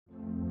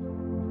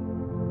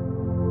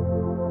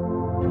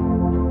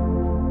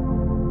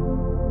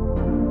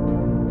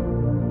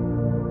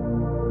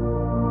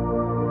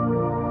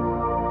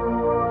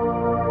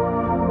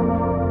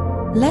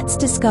Let's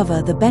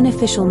discover the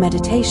beneficial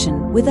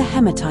meditation with a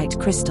hematite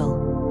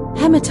crystal.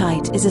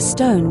 Hematite is a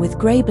stone with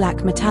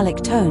gray-black metallic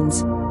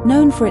tones,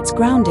 known for its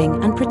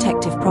grounding and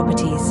protective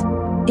properties.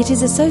 It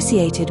is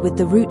associated with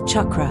the root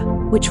chakra,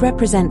 which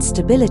represents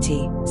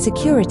stability,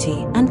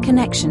 security, and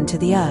connection to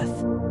the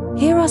earth.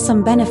 Here are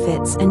some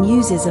benefits and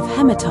uses of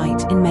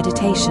hematite in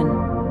meditation.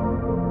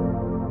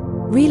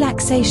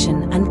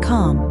 Relaxation and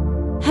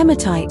calm.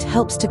 Hematite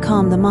helps to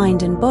calm the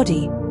mind and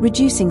body,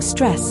 reducing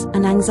stress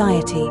and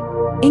anxiety.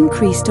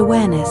 Increased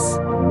awareness.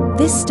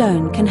 This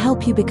stone can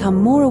help you become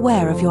more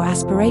aware of your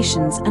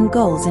aspirations and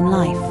goals in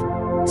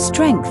life.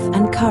 Strength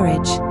and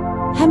courage.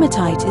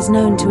 Hematite is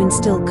known to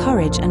instill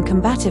courage and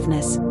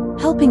combativeness,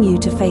 helping you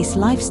to face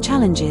life's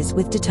challenges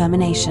with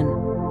determination.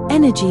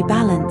 Energy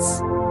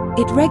balance.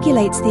 It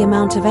regulates the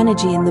amount of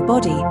energy in the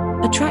body,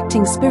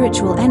 attracting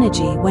spiritual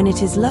energy when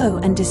it is low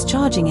and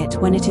discharging it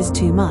when it is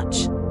too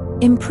much.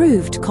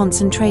 Improved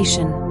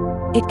concentration.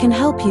 It can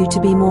help you to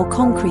be more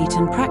concrete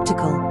and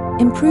practical,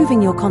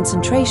 improving your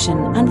concentration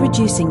and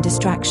reducing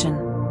distraction.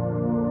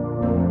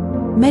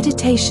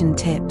 Meditation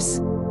tips.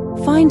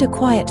 Find a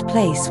quiet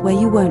place where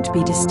you won't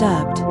be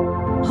disturbed.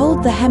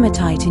 Hold the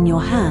hematite in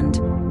your hand,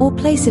 or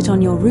place it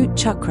on your root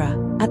chakra,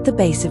 at the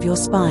base of your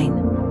spine.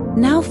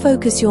 Now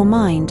focus your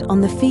mind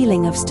on the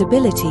feeling of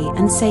stability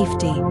and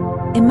safety.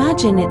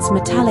 Imagine its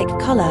metallic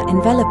color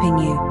enveloping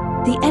you,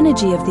 the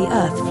energy of the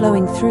earth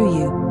flowing through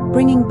you,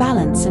 bringing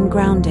balance and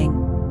grounding.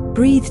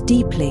 Breathe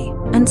deeply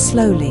and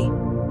slowly.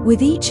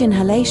 With each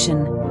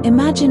inhalation,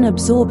 imagine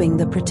absorbing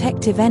the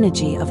protective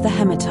energy of the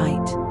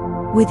hematite.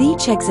 With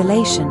each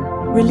exhalation,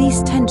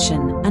 release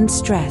tension and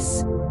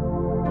stress.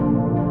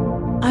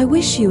 I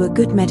wish you a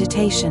good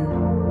meditation.